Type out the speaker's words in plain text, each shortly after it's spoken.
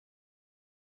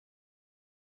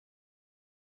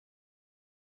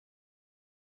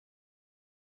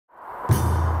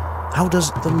how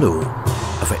does the law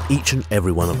affect each and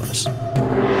every one of us?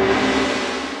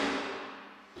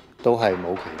 都係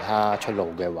冇其他出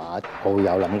路嘅話，我會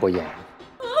有諗過贏。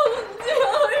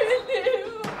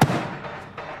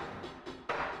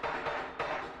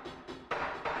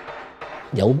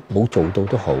有冇做到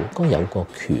都好，該有個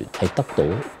權係得到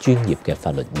專業嘅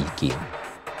法律意見。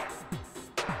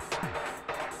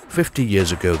50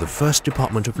 years ago, the first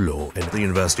Department of Law in the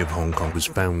University of Hong Kong was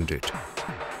founded.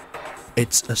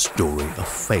 It's a story of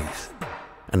faith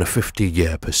and a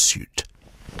 50-year pursuit.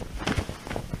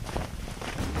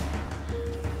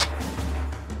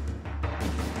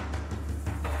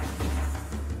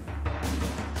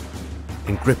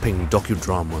 In gripping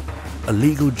docudrama, a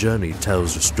legal journey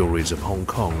tells the stories of Hong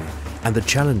Kong and the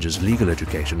challenges legal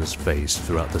education has faced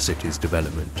throughout the city's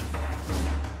development.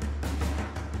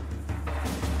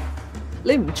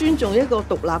 你唔尊重一個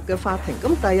獨立嘅法庭，咁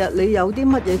第日你有啲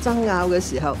乜嘢爭拗嘅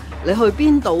時候，你去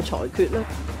邊度裁決呢？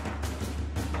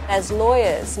 As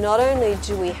lawyers, not only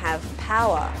do we have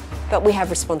power, but we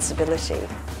have responsibility.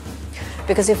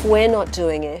 Because if we're not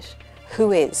doing it,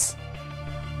 who is?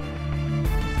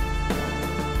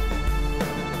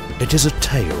 It is a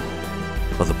tale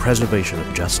of the preservation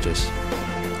of justice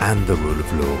and the rule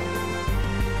of law.